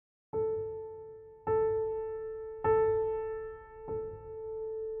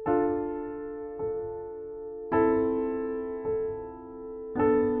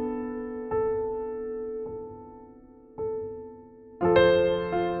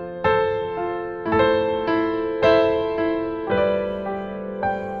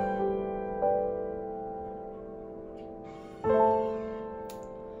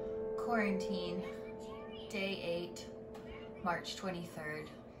March 23rd.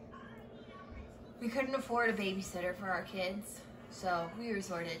 We couldn't afford a babysitter for our kids, so we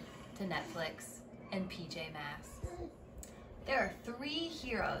resorted to Netflix and PJ Masks. There are 3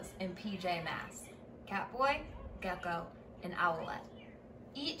 heroes in PJ Masks: Catboy, Gecko, and Owlette.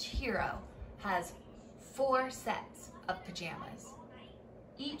 Each hero has 4 sets of pajamas.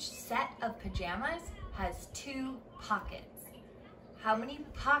 Each set of pajamas has 2 pockets. How many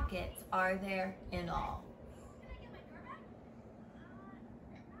pockets are there in all?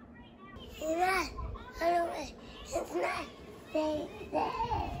 It's not there.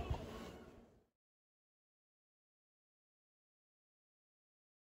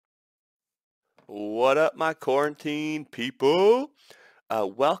 What up, my quarantine people?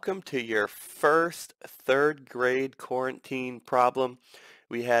 Welcome to your first 3rd grade quarantine problem.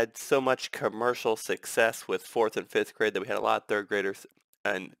 We had so much commercial success with 4th and 5th grade that we had a lot of 3rd graders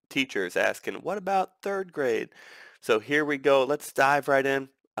and teachers asking, what about 3rd grade? So here we go. Let's dive right in.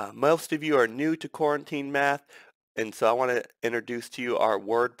 Most of you are new to quarantine math, and so I want to introduce to you our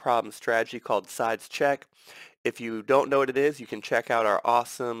word problem strategy called Sides Check. If you don't know what it is, you can check out our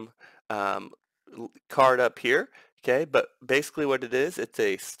awesome card up here. Okay, but basically what it is, it's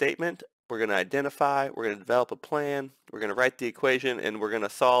a statement. We're going to identify, we're going to develop a plan, we're going to write the equation, and we're going to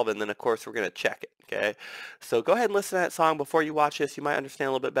solve, and then of course we're going to check it. Okay, so go ahead and listen to that song before you watch this. You might understand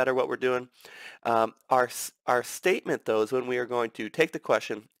a little bit better what we're doing. Our statement, though, is when we are going to take the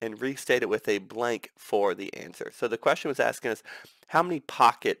question and restate it with a blank for the answer. So the question was asking us, how many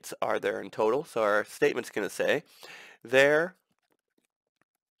pockets are there in total? So our statement's going to say, there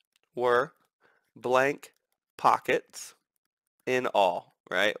were blank pockets in all,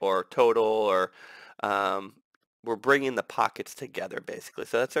 right? Or total, or we're bringing the pockets together, basically.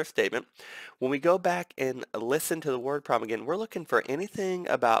 So that's our statement. When we go back and listen to the word problem again, we're looking for anything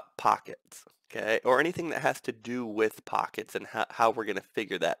about pockets, okay? Or anything that has to do with pockets and how we're going to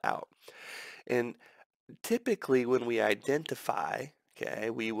figure that out. And typically when we identify,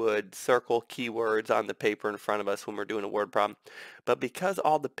 okay, we would circle keywords on the paper in front of us when we're doing a word problem. But because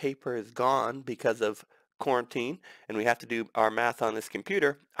all the paper is gone because of quarantine and we have to do our math on this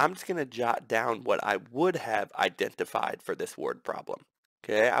computer, I'm just going to jot down what I would have identified for this word problem.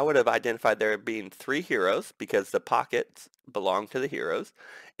 Okay, I would have identified there being 3 heroes because the pockets belong to the heroes.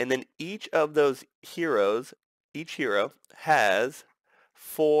 And then each of those heroes, each hero has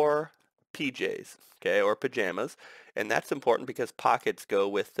 4 PJs, okay, or pajamas. And that's important because pockets go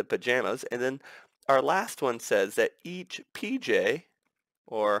with the pajamas. And then our last one says that each PJ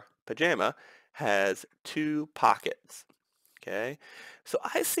or pajama has 2 pockets, okay? So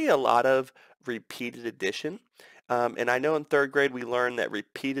I see a lot of repeated addition. And I know in 3rd grade we learned that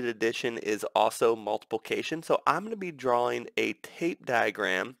repeated addition is also multiplication. So I'm going to be drawing a tape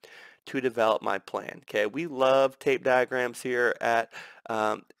diagram to develop my plan, okay? We love tape diagrams here at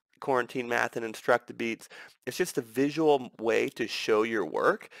Quarantine Math and Instruct the Beats. It's just a visual way to show your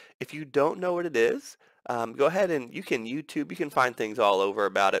work. If you don't know what it is, go ahead and you can YouTube, you can find things all over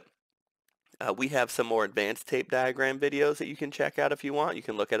about it. We have some more advanced tape diagram videos that you can check out if you want. You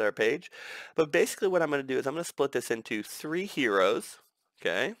can look at our page. But basically what I'm going to do is I'm going to split this into 3 heroes,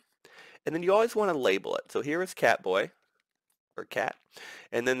 okay? And then you always want to label it. So here is Catboy, or Cat.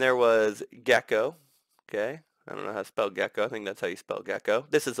 And then there was Gecko, okay? I don't know how to spell Gecko. I think that's how you spell Gecko.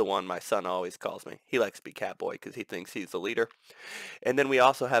 This is the one my son always calls me. He likes to be Catboy because he thinks he's the leader. And then we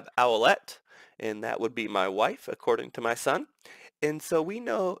also have Owlette, and that would be my wife, according to my son. And so we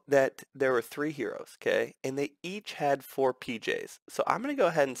know that there were 3 heroes, okay? And they each had 4 PJs. So I'm going to go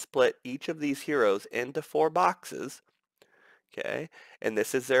ahead and split each of these heroes into 4 boxes, okay? And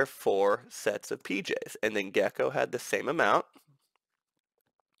this is their 4 sets of PJs. And then Gecko had the same amount.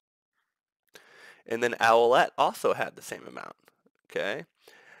 And then Owlette also had the same amount, okay?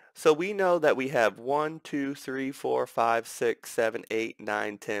 So we know that we have 1, 2, 3, 4, 5, 6, 7, 8,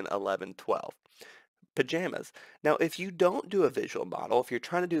 9, 10, 11, 12 pajamas. Now, if you don't do a visual model, if you're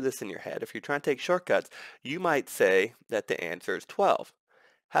trying to do this in your head, if you're trying to take shortcuts, you might say that the answer is 12.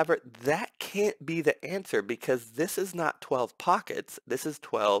 However, that can't be the answer because this is not 12 pockets, this is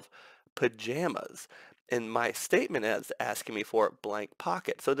 12 pajamas. And my statement is asking me for blank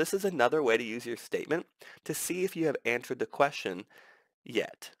pocket. So this is another way to use your statement to see if you have answered the question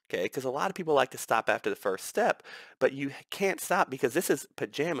yet, okay? Because a lot of people like to stop after the first step, but you can't stop because this is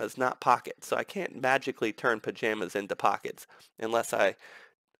pajamas, not pockets. So I can't magically turn pajamas into pockets unless I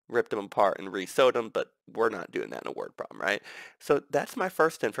ripped them apart and re-sewed them, but we're not doing that in a word problem, right? So that's my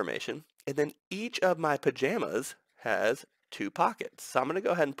first information. And then each of my pajamas has 2 pockets. So I'm going to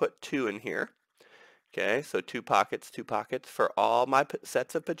go ahead and put 2 in here. Okay, so 2 pockets for all my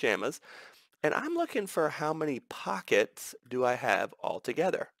sets of pajamas. and I'm looking for how many pockets do I have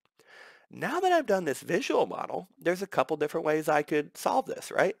altogether. Now that I've done this visual model, there's a couple different ways I could solve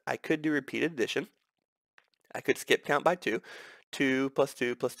this, right? I could do repeated addition. I could skip count by 2. 2 plus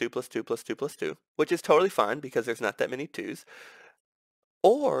 2 plus 2 plus 2 plus 2 plus 2, which is totally fine because there's not that many 2's.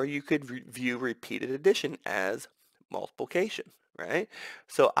 Or you could view repeated addition as multiplication, right?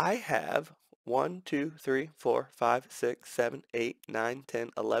 So I have 1, 2, 3, 4, 5, 6, 7, 8, 9, 10,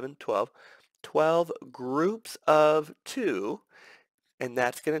 11, 12. 12 groups of 2, and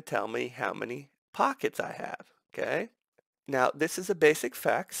that's going to tell me how many pockets I have, okay? Now, this is a basic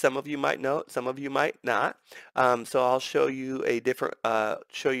fact. Some of you might know it, some of you might not. So I'll show you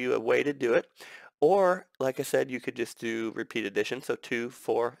show you a way to do it. Or, like I said, you could just do repeat addition. So 2,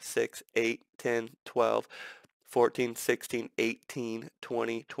 4, 6, 8, 10, 12, 14, 16, 18,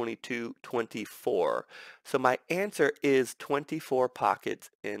 20, 22, 24. So my answer is 24 pockets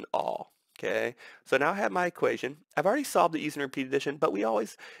in all. Okay, so now I have my equation. I've already solved it using repeat addition, but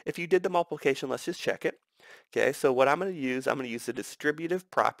if you did the multiplication, let's just check it. Okay, so what I'm going to use the distributive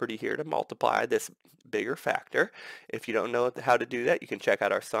property here to multiply this bigger factor. If you don't know how to do that, you can check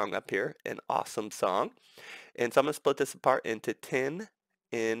out our song up here, an awesome song. And so I'm going to split this apart into 10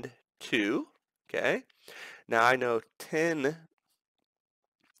 and 2. Okay, now I know 10,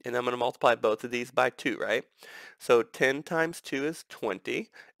 and I'm going to multiply both of these by 2, right? So 10 times 2 is 20,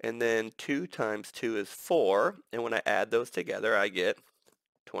 and then 2 times 2 is 4, and when I add those together, I get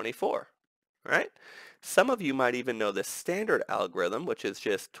 24. Right? Some of you might even know the standard algorithm, which is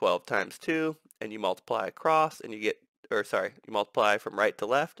just 12 times 2, and you multiply across, and you multiply from right to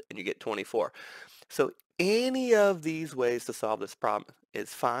left, and you get 24. So any of these ways to solve this problem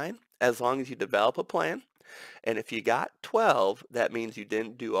is fine, as long as you develop a plan. And if you got 12, that means you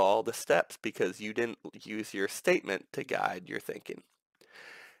didn't do all the steps because you didn't use your statement to guide your thinking.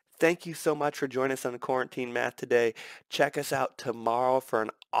 Thank you so much for joining us on Quarantine Math today. Check us out tomorrow for an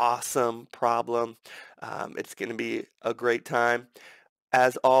awesome problem. It's going to be a great time.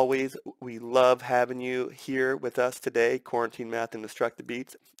 As always, we love having you here with us today, Quarantine Math and Destruct the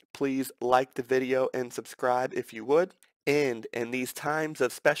Beats. Please like the video and subscribe if you would. And in these times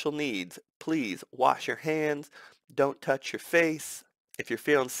of special needs, please wash your hands. Don't touch your face. If you're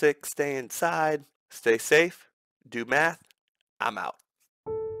feeling sick, stay inside. Stay safe. Do math. I'm out.